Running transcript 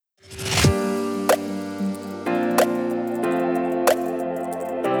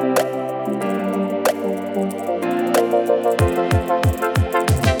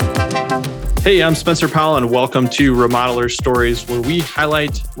Hey, I'm Spencer Powell, and welcome to Remodeler Stories, where we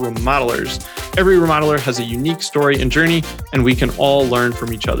highlight remodelers. Every remodeler has a unique story and journey, and we can all learn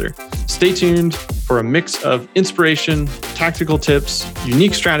from each other. Stay tuned for a mix of inspiration, tactical tips,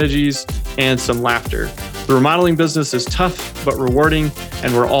 unique strategies, and some laughter. The remodeling business is tough but rewarding,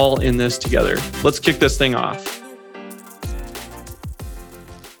 and we're all in this together. Let's kick this thing off.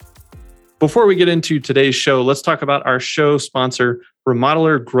 Before we get into today's show, let's talk about our show sponsor,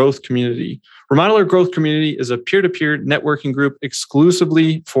 Remodeler Growth Community. Remodeler Growth Community is a peer-to-peer networking group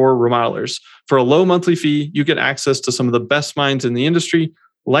exclusively for remodelers. For a low monthly fee, you get access to some of the best minds in the industry,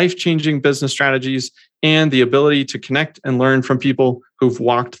 life-changing business strategies, and the ability to connect and learn from people who've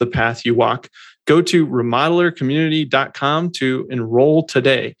walked the path you walk. Go to remodelercommunity.com to enroll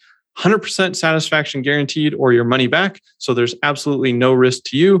today. 100% satisfaction guaranteed or your money back, so there's absolutely no risk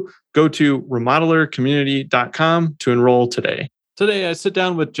to you. Go to remodelercommunity.com to enroll today. Today, I sit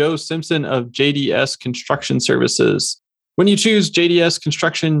down with Joe Simpson of JDS Construction Services. When you choose JDS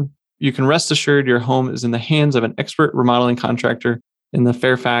Construction, you can rest assured your home is in the hands of an expert remodeling contractor in the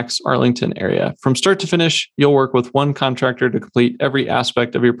Fairfax, Arlington area. From start to finish, you'll work with one contractor to complete every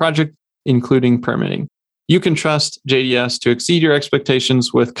aspect of your project, including permitting. You can trust JDS to exceed your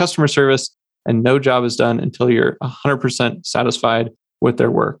expectations with customer service, and no job is done until you're 100% satisfied with their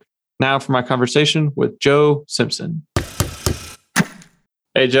work. Now for my conversation with Joe Simpson.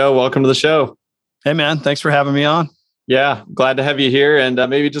 Hey, Joe, welcome to the show. Hey, man. Thanks for having me on. Yeah, glad to have you here. And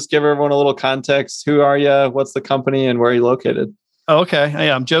maybe just give everyone a little context. Who are you? What's the company and where are you located? Okay.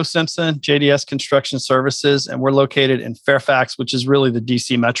 Hey, I'm Joe Simpson, JDS Construction Services, and we're located in Fairfax, which is really the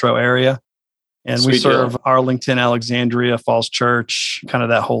DC metro area. And we serve Arlington, Alexandria, Falls Church, kind of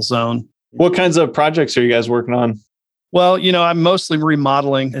that whole zone. What kinds of projects are you guys working on? Well, I'm mostly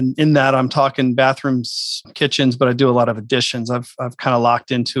remodeling, and in that I'm talking bathrooms, kitchens, but I do a lot of additions. I've kind of locked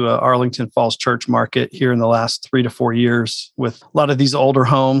into a Arlington Falls Church market here in the last 3 to 4 years with a lot of these older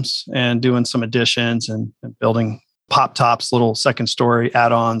homes and doing some additions and building pop tops, little second story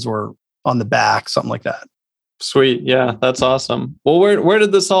add-ons or on the back, something like that. Sweet. Yeah, that's awesome. Well, where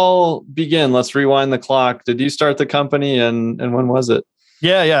did this all begin? Let's rewind the clock. Did you start the company and when was it?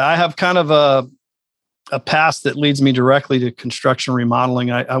 Yeah. I have kind of a past that leads me directly to construction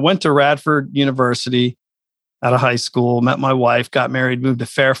remodeling. I went to Radford University out of high school, met my wife, got married, moved to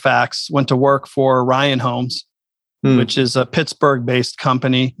Fairfax, went to work for Ryan Homes, which is a Pittsburgh-based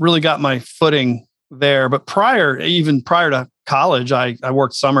company. Really got my footing there. But prior to college, I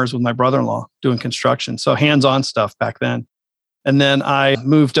worked summers with my brother-in-law doing construction. So hands-on stuff back then. And then I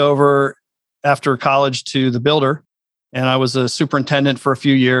moved over after college to the builder. And I was a superintendent for a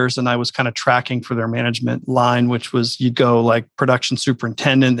few years, and I was kind of tracking for their management line, which was you'd go like production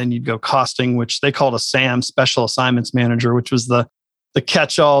superintendent, then you'd go costing, which they called a SAM, special assignments manager, which was the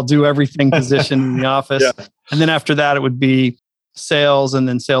catch-all, do everything position in the office. Yeah. And then after that, it would be sales and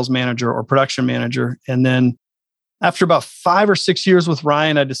then sales manager or production manager. And then after about 5 or 6 years with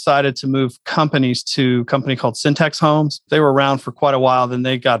Ryan, I decided to move companies to a company called Syntex Homes. They were around for quite a while. Then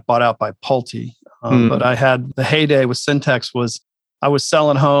they got bought out by Pulte. But I had the heyday with Syntex I was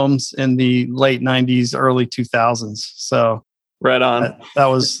selling homes in the late 90s, early 2000s. So right on. That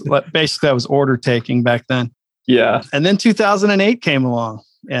was order taking back then. Yeah. And then 2008 came along.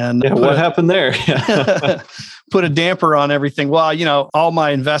 And what happened there? Put a damper on everything. Well, all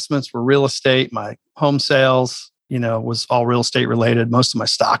my investments were real estate. My home sales, was all real estate related. Most of my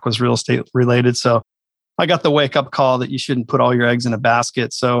stock was real estate related. So I got the wake-up call that you shouldn't put all your eggs in a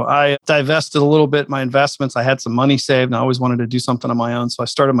basket. So I divested a little bit my investments. I had some money saved and I always wanted to do something on my own. So I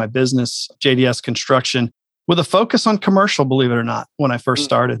started my business, JDS Construction, with a focus on commercial, believe it or not, when I first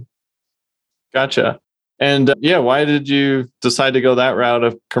started. Gotcha. And why did you decide to go that route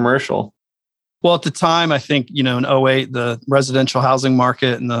of commercial? Well, at the time, I think, in 2008, the residential housing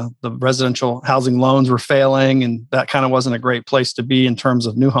market and the residential housing loans were failing. And that kind of wasn't a great place to be in terms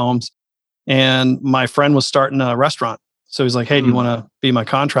of new homes. And my friend was starting a restaurant. So he's like, hey, do you want to be my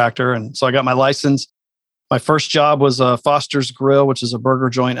contractor? And so I got my license. My first job was Foster's Grill, which is a burger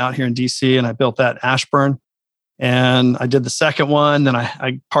joint out here in DC. And I built that in Ashburn. And I did the second one. Then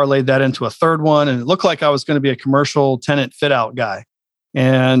I parlayed that into a third one. And it looked like I was going to be a commercial tenant fit out guy.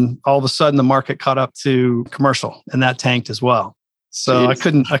 And all of a sudden the market caught up to commercial and that tanked as well. So I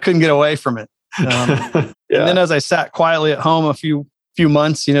couldn't get away from it. And then as I sat quietly at home a few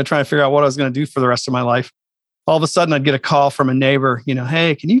months, trying to figure out what I was going to do for the rest of my life, all of a sudden I'd get a call from a neighbor,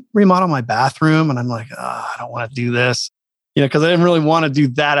 hey, can you remodel my bathroom? And I'm like, I don't want to do this, because I didn't really want to do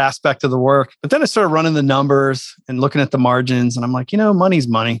that aspect of the work. But then I started running the numbers and looking at the margins and I'm like, money's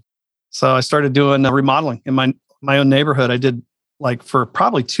money. So I started doing remodeling in my own neighborhood. I did for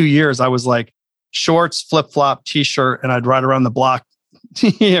probably 2 years. I was like shorts, flip-flop, t-shirt, and I'd ride around the block,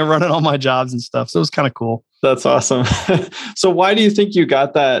 running all my jobs and stuff. So it was kind of cool. That's awesome. So why do you think you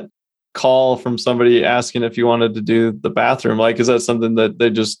got that call from somebody asking if you wanted to do the bathroom? Like, is that something that they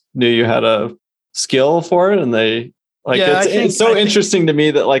just knew you had a skill for it? And they it's so interesting to me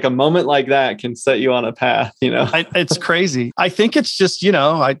that like a moment like that can set you on a path, It's crazy. I think it's just,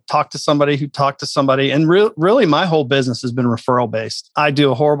 I talked to somebody who talked to somebody, and really my whole business has been referral based. I do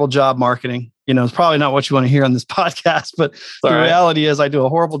a horrible job marketing. It's probably not what you want to hear on this podcast, but reality is I do a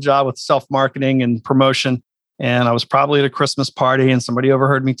horrible job with self-marketing and promotion. And I was probably at a Christmas party and somebody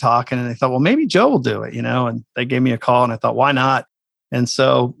overheard me talking and they thought, well, maybe Joe will do it, and they gave me a call and I thought, why not? And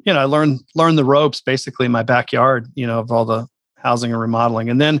so, I learned the ropes basically in my backyard, of all the housing and remodeling.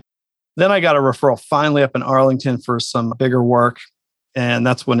 And then I got a referral finally up in Arlington for some bigger work. And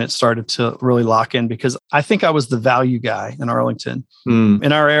that's when it started to really lock in because I think I was the value guy in Arlington.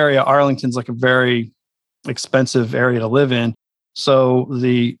 In our area, Arlington's like a very expensive area to live in. So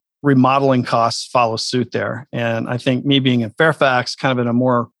the remodeling costs follow suit there. And I think me being in Fairfax, kind of in a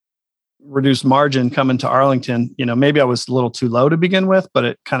more reduced margin coming to Arlington, maybe I was a little too low to begin with, but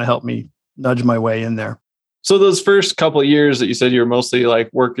it kind of helped me nudge my way in there. So those first couple of years that you said you were mostly like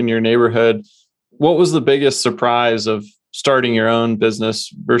working your neighborhood, what was the biggest surprise of starting your own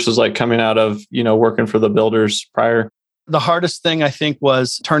business versus like coming out of, working for the builders prior? The hardest thing I think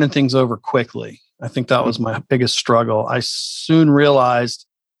was turning things over quickly. I think that was my biggest struggle. I soon realized,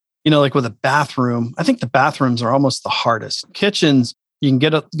 like with a bathroom, I think the bathrooms are almost the hardest. Kitchens, you can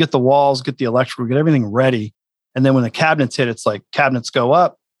get the walls, get the electrical, get everything ready. And then when the cabinets hit, it's like cabinets go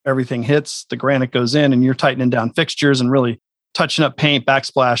up, everything hits, the granite goes in, and you're tightening down fixtures and really touching up paint,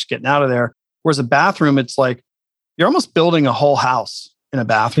 backsplash, getting out of there. Whereas a bathroom, it's like you're almost building a whole house in a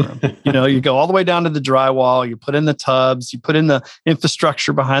bathroom. You go all the way down to the drywall, you put in the tubs, you put in the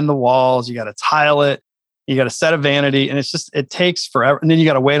infrastructure behind the walls, you got to tile it, you got to set a vanity, and it takes forever. And then you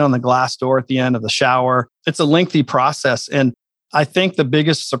got to wait on the glass door at the end of the shower. It's a lengthy process. And I think the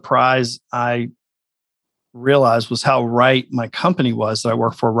biggest surprise I realized was how right my company was that I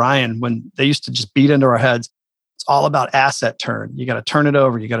work for, Ryan, when they used to just beat into our heads. It's all about asset turn. You got to turn it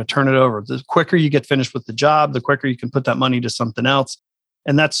over. You got to turn it over. The quicker you get finished with the job, the quicker you can put that money to something else.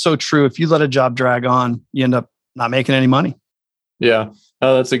 And that's so true. If you let a job drag on, you end up not making any money. Yeah.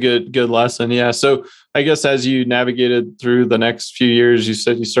 Oh, that's a good lesson. Yeah. So I guess as you navigated through the next few years, you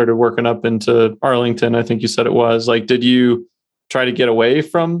said you started working up into Arlington. I think you said it was like, did you try to get away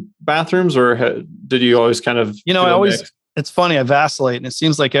from bathrooms or did you always kind of, it's funny. I vacillate and it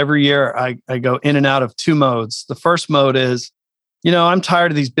seems like every year I go in and out of two modes. The first mode is, I'm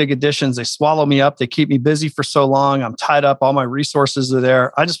tired of these big additions. They swallow me up. They keep me busy for so long. I'm tied up. All my resources are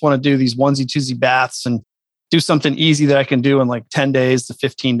there. I just want to do these onesie twosie baths and do something easy that I can do in like 10 days to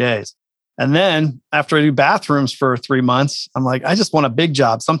 15 days. And then after I do bathrooms for 3 months, I'm like, I just want a big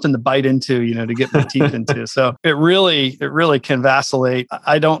job, something to bite into, to get my teeth into. So it really can vacillate.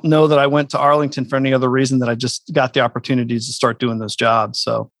 I don't know that I went to Arlington for any other reason that I just got the opportunities to start doing those jobs.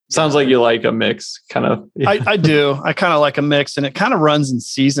 So sounds like you like a mix kind of. Yeah. I do. I kind of like a mix and it kind of runs in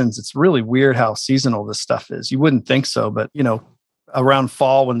seasons. It's really weird how seasonal this stuff is. You wouldn't think so, but around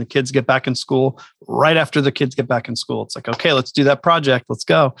fall when the kids get back in school, right after the kids get back in school, it's like, okay, let's do that project. Let's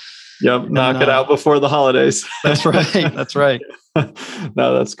go. Yep. Knock it out before the holidays. That's right. That's right.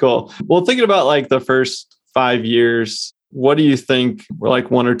 No, that's cool. Well, thinking about like the first 5 years, what do you think were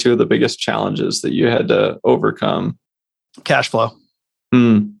like one or two of the biggest challenges that you had to overcome? Cash flow.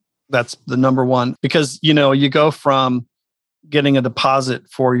 That's the number one, because, you go from getting a deposit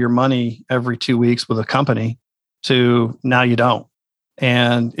for your money every 2 weeks with a company to now you don't.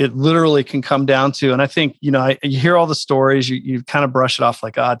 And it literally can come down to, and I think, you hear all the stories, you kind of brush it off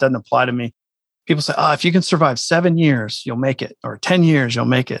like, it doesn't apply to me. People say, if you can survive 7 years, you'll make it, or 10 years, you'll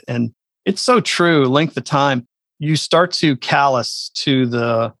make it. And it's so true. Length of time, you start to callous to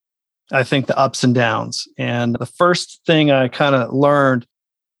the ups and downs. And the first thing I kind of learned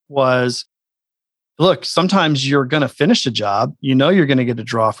was, look, sometimes you're going to finish a job, you're going to get a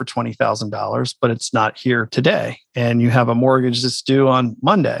draw for $20,000, but it's not here today. And you have a mortgage that's due on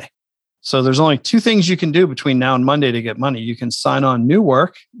Monday. So there's only two things you can do between now and Monday to get money. You can sign on new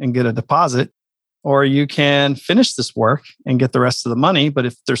work and get a deposit, or you can finish this work and get the rest of the money. But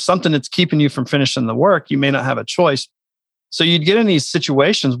if there's something that's keeping you from finishing the work, you may not have a choice. So you'd get in these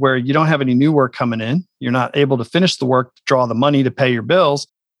situations where you don't have any new work coming in. You're not able to finish the work to draw the money to pay your bills.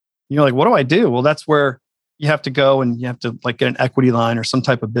 You're like, what do I do? Well, that's where you have to go and you have to like get an equity line or some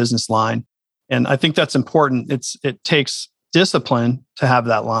type of business line. And I think that's important. It takes discipline to have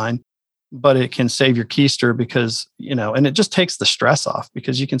that line. but it can save your keister because, and it just takes the stress off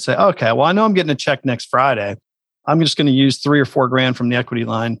because you can say, okay, well, I know I'm getting a check next Friday. I'm just going to use $3 or $4 grand from the equity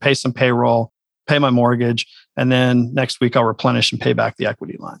line, pay some payroll, pay my mortgage, and then next week I'll replenish and pay back the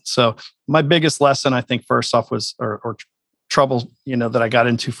equity line. So my biggest lesson, I think, first off was, or trouble, that I got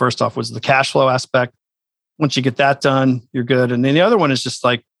into first off was the cash flow aspect. Once you get that done, you're good. And then the other one is just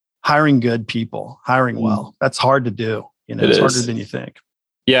like hiring good people, hiring well. That's hard to do. It's harder than you think.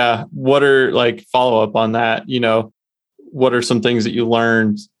 Yeah. What are follow up on that? What are some things that you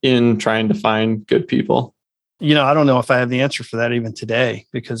learned in trying to find good people? I don't know if I have the answer for that even today,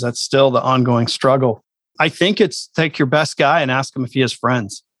 because that's still the ongoing struggle. I think it's take your best guy and ask him if he has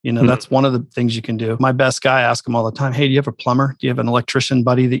friends. That's one of the things you can do. My best guy, I ask him all the time, hey, do you have a plumber? Do you have an electrician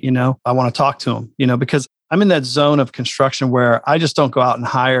buddy that I want to talk to him? Because I'm in that zone of construction where I just don't go out and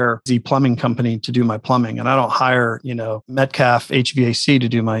hire the plumbing company to do my plumbing. And I don't hire, Metcalf HVAC to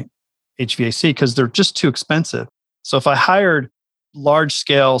do my HVAC because they're just too expensive. So if I hired large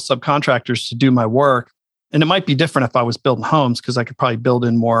scale subcontractors to do my work, and it might be different if I was building homes because I could probably build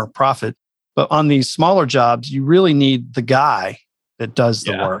in more profit. But on these smaller jobs, you really need the guy that does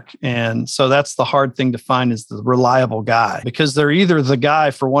the work. And so that's the hard thing to find is the reliable guy, because they're either the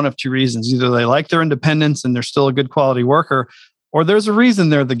guy for one of two reasons. Either they like their independence and they're still a good quality worker, or there's a reason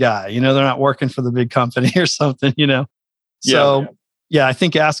they're the guy. They're not working for the big company or something, So I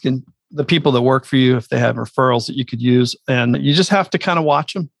think asking the people that work for you if they have referrals that you could use, and you just have to kind of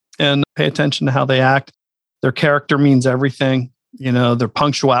watch them and pay attention to how they act. Their character means everything, their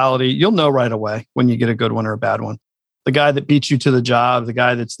punctuality. You'll know right away when you get a good one or a bad one. The guy that beats you to the job, the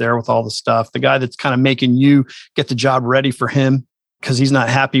guy that's there with all the stuff, the guy that's kind of making you get the job ready for him because he's not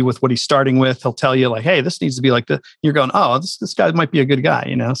happy with what he's starting with. He'll tell you like, hey, this needs to be like this. You're going, oh, this guy might be a good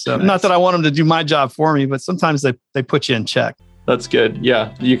guy, So nice. Not that I want him to do my job for me, but sometimes they put you in check. That's good.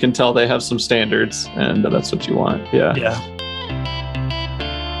 Yeah. You can tell they have some standards and that's what you want. Yeah. Yeah.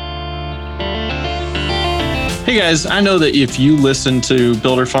 Hey guys, I know that if you listen to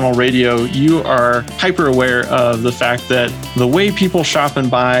Builder Funnel Radio, you are hyper aware of the fact that the way people shop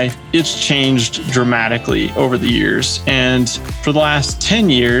and buy, it's changed dramatically over the years. And for the last 10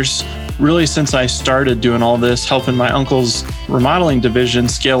 years, really since I started doing all this, helping my uncle's remodeling division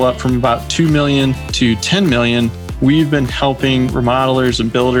scale up from about 2 million to 10 million, we've been helping remodelers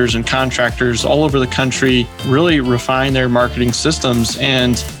and builders and contractors all over the country really refine their marketing systems.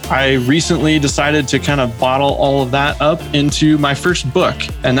 And I recently decided to kind of bottle all of that up into my first book.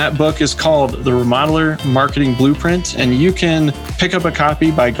 And that book is called The Remodeler Marketing Blueprint. And you can pick up a copy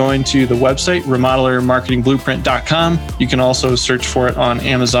by going to the website, remodelermarketingblueprint.com. You can also search for it on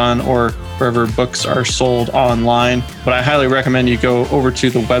Amazon or wherever books are sold online. But I highly recommend you go over to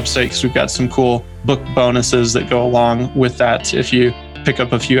the website because we've got some cool book bonuses that go along with that if you pick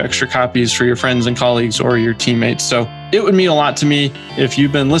up a few extra copies for your friends and colleagues or your teammates. So it would mean a lot to me if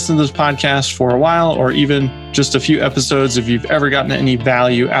you've been listening to this podcast for a while or even just a few episodes. If you've ever gotten any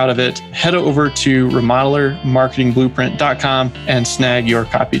value out of it, head over to remodelermarketingblueprint.com and snag your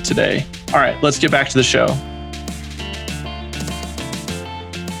copy today. All right, let's get back to the show.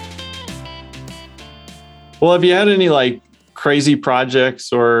 Well, have you had any crazy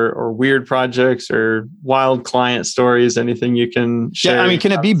projects or weird projects or wild client stories? Anything you can share? Yeah,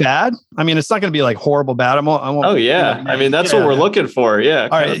 can it be bad? It's not going to be horrible bad. I won't. Oh yeah, that's what we're looking for. Yeah.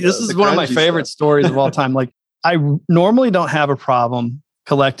 All right, this is one of my favorite stories of all time. I normally don't have a problem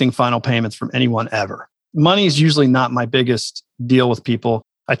collecting final payments from anyone ever. Money is usually not my biggest deal with people.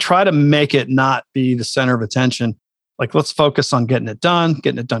 I try to make it not be the center of attention. Let's focus on getting it done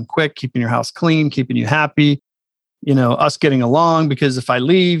quick, keeping your house clean, keeping you happy, us getting along, because if I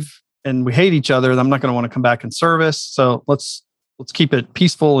leave and we hate each other, then I'm not going to want to come back and service. So let's keep it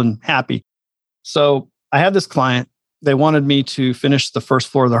peaceful and happy. So I had this client, they wanted me to finish the first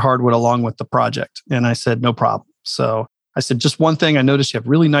floor of their hardwood along with the project. And I said, no problem. So I said, just one thing, I noticed you have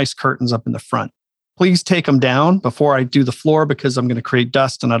really nice curtains up in the front. Please take them down before I do the floor because I'm going to create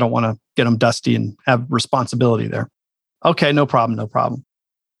dust and I don't want to get them dusty and have responsibility there. Okay, no problem.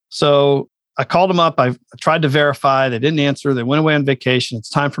 So I called them up. I tried to verify. They didn't answer. They went away on vacation. It's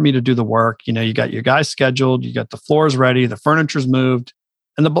time for me to do the work. You got your guys scheduled. You got the floors ready. The furniture's moved,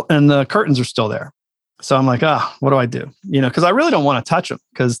 and the curtains are still there. So I'm like, what do I do? Because I really don't want to touch them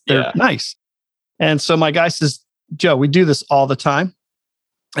because they're nice. And so my guy says, Joe, we do this all the time.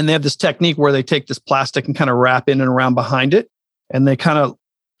 And they have this technique where they take this plastic and kind of wrap in and around behind it. And they kind of,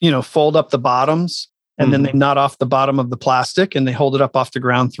 fold up the bottoms. And then they knot off the bottom of the plastic and they hold it up off the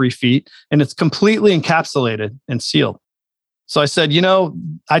ground 3 feet. And it's completely encapsulated and sealed. So I said,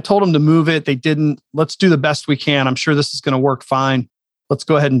 I told them to move it. They didn't. Let's do the best we can. I'm sure this is going to work fine. let's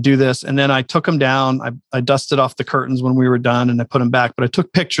go ahead and do this. And then I took them down. I dusted off the curtains when we were done and I put them back. But I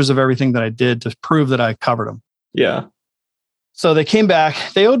took pictures of everything that I did to prove that I covered them. Yeah. So they came back.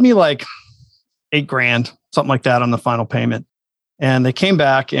 They owed me like $8,000, something like that on the final payment. And they came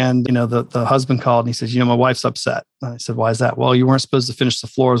back and, the husband called and he says, my wife's upset. And I said, why is that? Well, you weren't supposed to finish the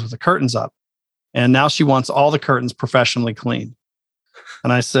floors with the curtains up. And now she wants all the curtains professionally cleaned.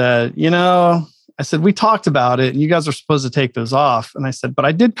 And I said, we talked about it and you guys are supposed to take those off. And I said, but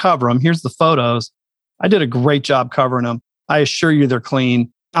I did cover them. Here's the photos. I did a great job covering them. I assure you they're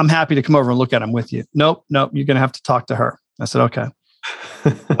clean. I'm happy to come over and look at them with you. Nope, you're going to have to talk to her. I said, okay.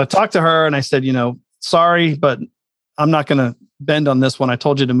 I talked to her and I said, sorry, but I'm not going to bend on this one. I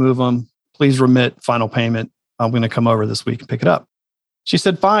told you to move them. Please remit final payment. I'm going to come over this week and pick it up. She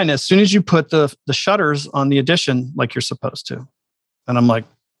said, fine, as soon as you put the shutters on the addition like you're supposed to. And I'm like,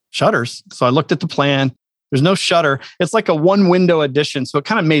 shutters? So I looked at the plan. There's no shutter. It's like a one window addition. So it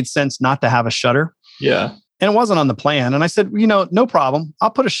kind of made sense not to have a shutter. Yeah. And it wasn't on the plan. And I said, no problem. I'll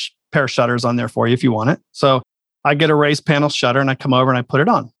put a pair of shutters on there for you if you want it. So I get a raised panel shutter and I come over and I put it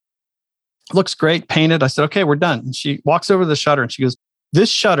on. Looks great, painted. I said, okay, we're done. And she walks over to the shutter and she goes, this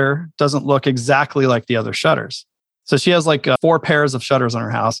shutter doesn't look exactly like the other shutters. So she has like 4 pairs of shutters on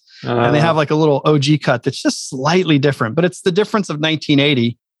her house and they have like a little OG cut that's just slightly different, but it's the difference of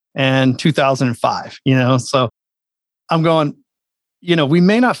 1980 and 2005, So I'm going, we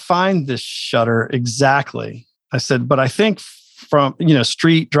may not find this shutter exactly. I said, but I think from,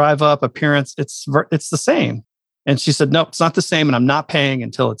 street, drive up, appearance, it's the same. And she said, nope, it's not the same. And I'm not paying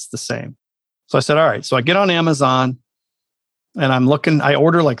until it's the same. So I said, all right. So I get on Amazon and I'm looking, I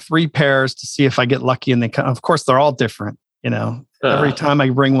order like 3 pairs to see if I get lucky. And they come, of course, they're all different. Every time I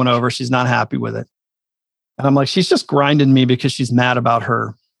bring one over, she's not happy with it. And I'm like, she's just grinding me because she's mad about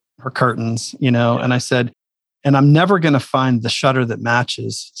her curtains, And I said, and I'm never going to find the shutter that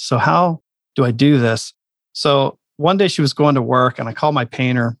matches. So how do I do this? So one day she was going to work and I called my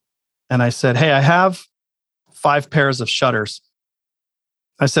painter and I said, hey, I have 5 pairs of shutters.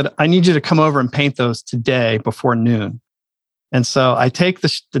 I said, I need you to come over and paint those today before noon. And so I take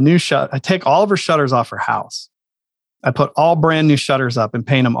the new I take all of her shutters off her house. I put all brand new shutters up and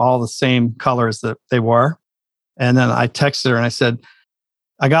paint them all the same colors that they were. And then I texted her and I said,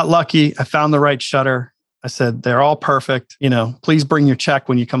 I got lucky. I found the right shutter. I said, they're all perfect. Please bring your check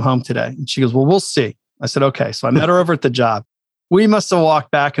when you come home today. And she goes, well, we'll see. I said, okay. So I met her over at the job. We must have walked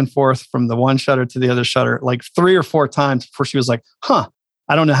back and forth from the one shutter to the other shutter like 3 or 4 times before she was like,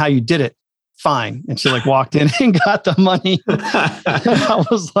 I don't know how you did it. Fine. And she like walked in and got the money. I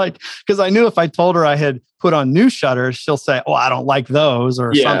was like, because I knew if I told her I had put on new shutters, she'll say, oh, I don't like those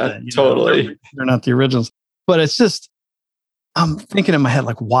or something. Totally. They're not the originals. But it's just, I'm thinking in my head,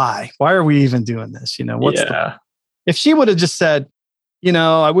 like, why? Why are we even doing this? If she would have just said,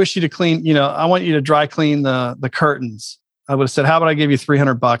 I wish you to clean, I want you to dry clean the curtains. I would have said, how about I give you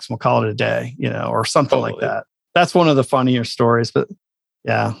 $300 and we'll call it a day, or something like that. That's one of the funnier stories, but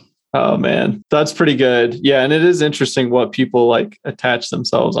yeah. Oh man, that's pretty good. Yeah. And it is interesting what people like attach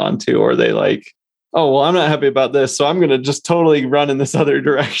themselves onto, or they like, oh, well, I'm not happy about this, so I'm going to just totally run in this other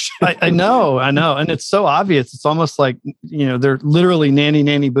direction. I know. And it's so obvious. It's almost like, they're literally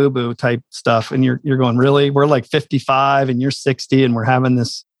nanny boo boo type stuff. And you're going, really? We're like 55 and you're 60 and we're having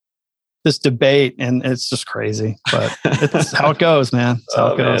this debate and it's just crazy, but it's how it goes, man. It's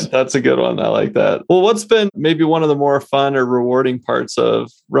how it goes. Man, that's a good one. I like that. Well, what's been maybe one of the more fun or rewarding parts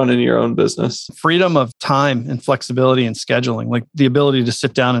of running your own business? Freedom of time and flexibility and scheduling, like the ability to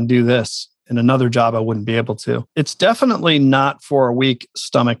sit down and do this in another job I wouldn't be able to. It's definitely not for a weak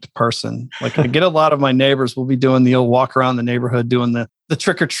stomached person. Like I get a lot of my neighbors will be doing the old walk around the neighborhood, doing the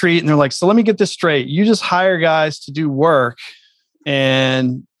trick or treat. And they're like, so let me get this straight. You just hire guys to do work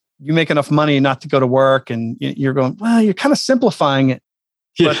and you make enough money not to go to work. And you're going, well, you're kind of simplifying it.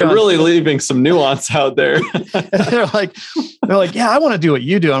 Yeah, you're really leaving some nuance out there. they're like, yeah, I want to do what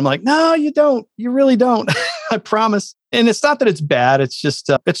you do. I'm like, no, you don't. You really don't. I promise. And it's not that it's bad. It's just,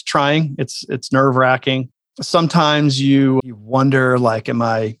 it's trying. It's nerve wracking. Sometimes you wonder, like,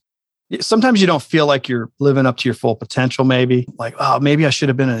 sometimes you don't feel like you're living up to your full potential. Maybe like, oh, maybe I should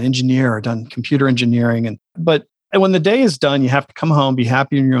have been an engineer or done computer engineering. And when the day is done, you have to come home, be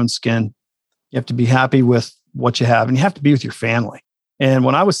happy in your own skin. You have to be happy with what you have and you have to be with your family. And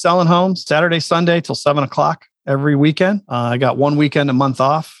when I was selling homes Saturday, Sunday till 7:00 every weekend, I got one weekend a month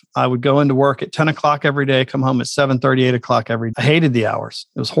off. I would go into work at 10:00 every day, come home at 7:30, 8:00 every day. I hated the hours.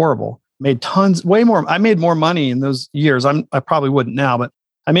 It was horrible. Made way more. I made more money in those years. I probably wouldn't now, but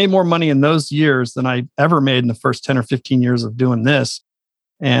I made more money in those years than I ever made in the first 10 or 15 years of doing this.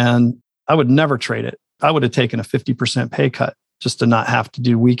 And I would never trade it. I would have taken a 50% pay cut just to not have to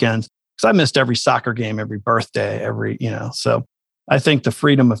do weekends. Because I missed every soccer game, every birthday, so I think the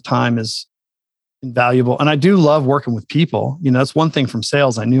freedom of time is invaluable. And I do love working with people. That's one thing from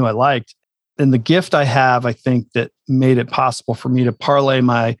sales I knew I liked. And the gift I have, I think, that made it possible for me to parlay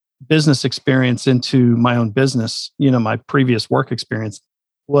my business experience into my own business, my previous work experience,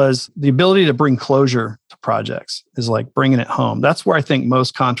 was the ability to bring closure to projects, is like bringing it home. That's where I think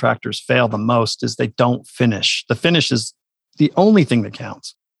most contractors fail the most, is they don't finish. The finish is the only thing that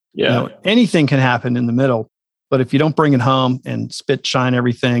counts. Yeah. Anything can happen in the middle, but if you don't bring it home and shine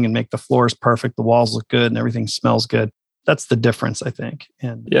everything and make the floors perfect, the walls look good and everything smells good, that's the difference, I think.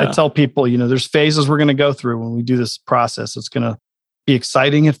 And I tell people, there's phases we're going to go through when we do this process. It's going to be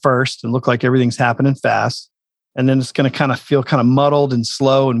exciting at first and look like everything's happening fast. And then it's going to kind of feel kind of muddled and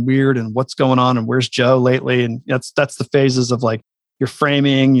slow and weird, and what's going on and where's Joe lately? And that's the phases of like your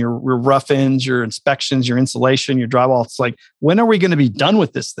framing, your rough ends, your inspections, your insulation, your drywall. It's like, when are we going to be done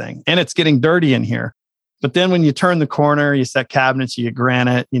with this thing? And it's getting dirty in here. But then when you turn the corner, you set cabinets, you get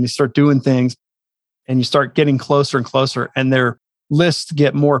granite, and you start doing things, and you start getting closer and closer, and their lists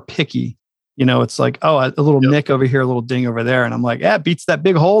get more picky. It's like, oh, a little nick over here, a little ding over there. And I'm like, it beats that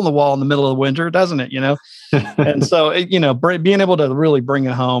big hole in the wall in the middle of the winter, doesn't it? And so, being able to really bring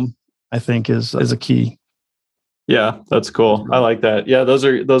it home, I think is a key. Yeah, that's cool. I like that. Yeah, those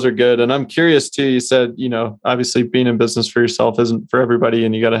are good. And I'm curious too, you said, obviously being in business for yourself isn't for everybody,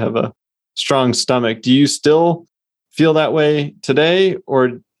 and you got to have a strong stomach. Do you still feel that way today,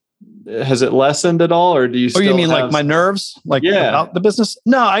 or has it lessened at all? Or do you still you mean like my nerves, about the business?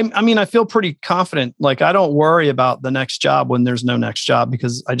 No, I mean, I feel pretty confident. Like, I don't worry about the next job when there's no next job,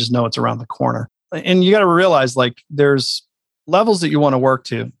 because I just know it's around the corner. And you got to realize, like, there's levels that you want to work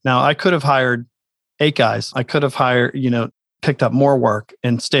to. Now, I could have hired 8 guys. I could have picked up more work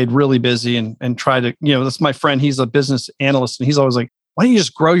and stayed really busy and tried to, that's my friend. He's a business analyst, and he's always like, why don't you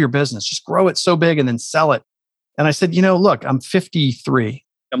just grow your business? Just grow it so big and then sell it. And I said, look, I'm 53.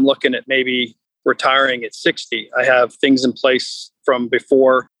 I'm looking at maybe retiring at 60. I have things in place from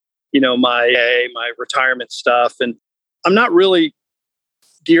before, my retirement stuff. And I'm not really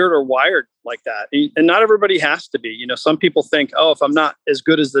geared or wired like that. And not everybody has to be. Some people think, oh, if I'm not as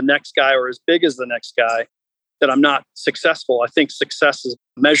good as the next guy or as big as the next guy, that I'm not successful. I think success is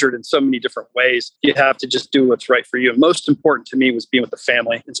measured in so many different ways. You have to just do what's right for you. And most important to me was being with the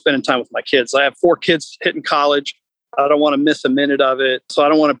family and spending time with my kids. I have 4 kids hitting college. I don't want to miss a minute of it. So I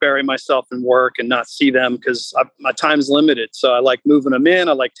don't want to bury myself in work and not see them, because my time's limited. So I like moving them in.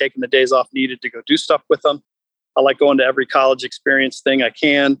 I like taking the days off needed to go do stuff with them. I like going to every college experience thing I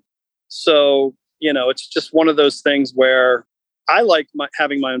can. So, it's just one of those things where I like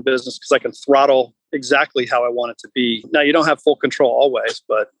having my own business, because I can throttle exactly how I want it to be. Now, you don't have full control always,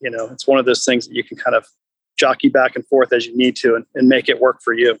 but, it's one of those things that you can kind of jockey back and forth as you need to and make it work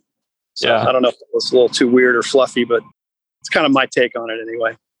for you. So I don't know if it was a little too weird or fluffy, but it's kind of my take on it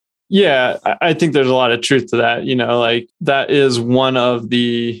anyway. Yeah, I think there's a lot of truth to that. Like, that is one of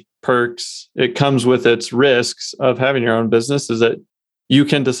the perks. It comes with its risks of having your own business, is that you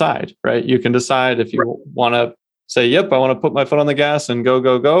can decide, right? You can decide if you want to say, yep, I want to put my foot on the gas and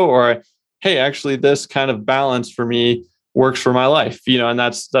go, or, hey, actually, this kind of balance for me works for my life, and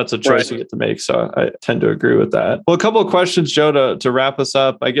that's a choice you get to make. So I tend to agree with that. Well, a couple of questions, Joe, to wrap us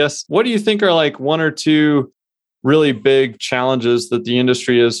up. I guess, what do you think are like 1 or 2 really big challenges that the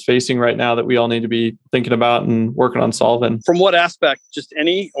industry is facing right now that we all need to be thinking about and working on solving? From what aspect? Just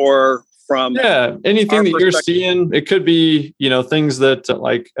any, or from anything that you're seeing? It could be, things that,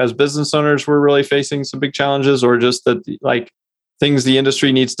 like, as business owners, we're really facing some big challenges, or just that, like, things the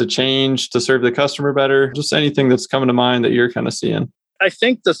industry needs to change to serve the customer better. Just anything that's coming to mind that you're kind of seeing. I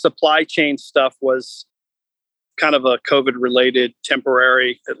think the supply chain stuff was kind of a COVID-related,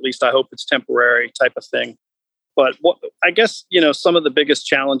 temporary, at least I hope it's temporary type of thing. But I guess, some of the biggest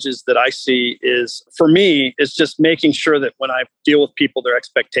challenges that I see for me, is just making sure that when I deal with people, their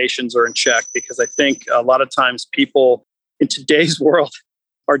expectations are in check. Because I think a lot of times people in today's world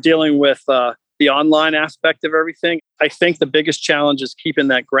are dealing with the online aspect of everything. I think the biggest challenge is keeping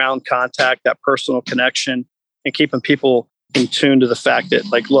that ground contact, that personal connection, and keeping people in tune to the fact that,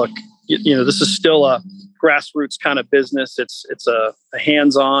 like, look, this is still a grassroots kind of business. It's a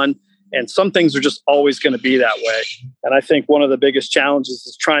hands-on. And some things are just always going to be that way. And I think one of the biggest challenges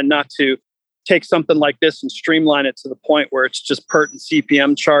is trying not to take something like this and streamline it to the point where it's just PERT and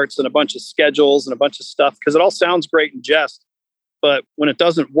CPM charts and a bunch of schedules and a bunch of stuff, because it all sounds great in jest. But when it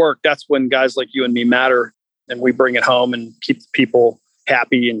doesn't work, that's when guys like you and me matter, and we bring it home and keep the people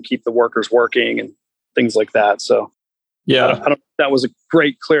happy and keep the workers working and things like that. So, I don't that was a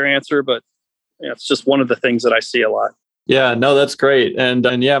great, clear answer, but it's just one of the things that I see a lot. Yeah, no, that's great. And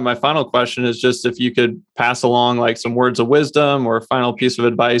yeah, my final question is just if you could pass along like some words of wisdom or a final piece of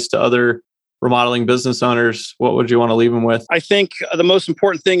advice to other remodeling business owners, what would you want to leave them with? I think the most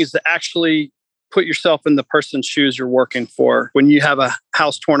important thing is to actually put yourself in the person's shoes you're working for. When you have a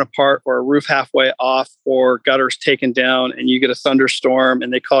house torn apart or a roof halfway off or gutters taken down and you get a thunderstorm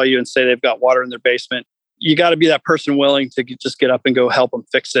and they call you and say they've got water in their basement, you got to be that person willing to just get up and go help them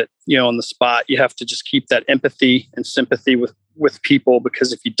fix it, on the spot. You have to just keep that empathy and sympathy with people,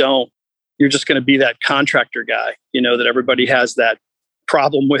 because if you don't, you're just going to be that contractor guy, that everybody has that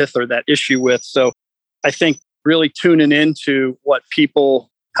problem with or that issue with. So I think really tuning into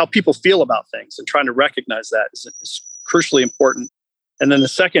how people feel about things and trying to recognize that is crucially important. And then the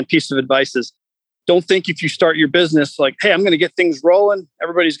second piece of advice is don't think if you start your business like, hey, I'm going to get things rolling,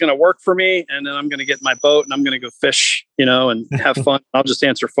 everybody's going to work for me, and then I'm going to get my boat and I'm going to go fish, and have fun. I'll just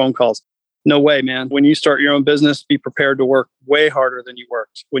answer phone calls. No way, man. When you start your own business, be prepared to work way harder than you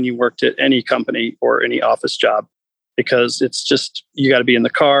worked when you worked at any company or any office job, because it's just, you got to be in the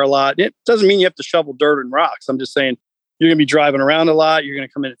car a lot. It doesn't mean you have to shovel dirt and rocks. I'm just saying, you're going to be driving around a lot. You're going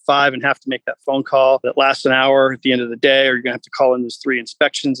to come in at 5 and have to make that phone call that lasts an hour at the end of the day, or you're going to have to call in those 3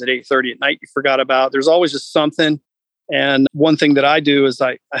 inspections at 8:30 at night you forgot about. There's always just something. And one thing that I do is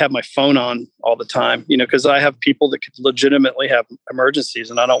I have my phone on all the time, because I have people that could legitimately have emergencies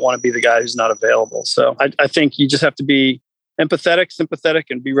and I don't want to be the guy who's not available. So I think you just have to be empathetic,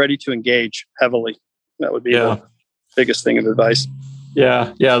 sympathetic, and be ready to engage heavily. That would be the biggest thing of advice.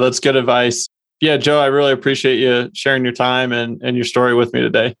 Yeah, that's good advice. Yeah, Joe, I really appreciate you sharing your time and your story with me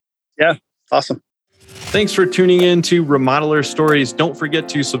today. Yeah, awesome. Thanks for tuning in to Remodeler Stories. Don't forget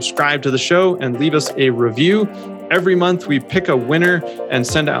to subscribe to the show and leave us a review. Every month, we pick a winner and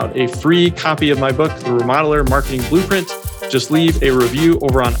send out a free copy of my book, The Remodeler Marketing Blueprint. Just leave a review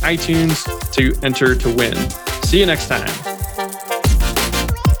over on iTunes to enter to win. See you next time.